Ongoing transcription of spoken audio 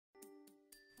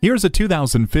Here's a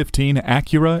 2015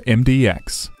 Acura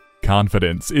MDX.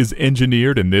 Confidence is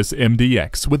engineered in this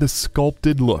MDX with a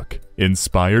sculpted look,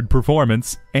 inspired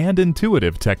performance, and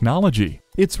intuitive technology.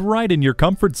 It's right in your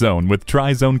comfort zone with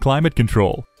Tri-Zone climate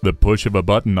control. The push of a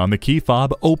button on the key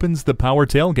fob opens the power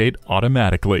tailgate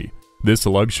automatically. This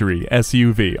luxury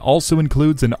SUV also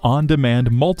includes an on-demand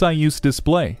multi-use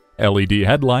display, LED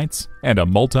headlights, and a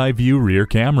multi-view rear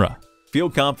camera. Feel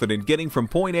confident getting from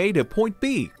point A to point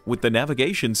B with the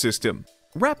navigation system.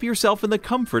 Wrap yourself in the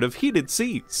comfort of heated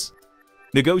seats.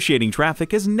 Negotiating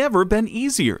traffic has never been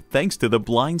easier thanks to the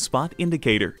blind spot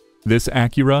indicator. This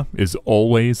Acura is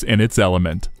always in its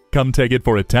element. Come take it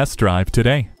for a test drive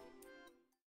today.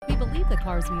 We believe the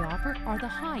cars we offer are the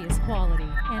highest quality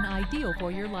and ideal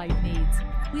for your life needs.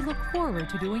 We look forward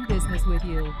to doing business with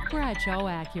you. Bradshaw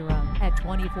Acura at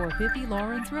 2450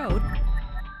 Lawrence Road,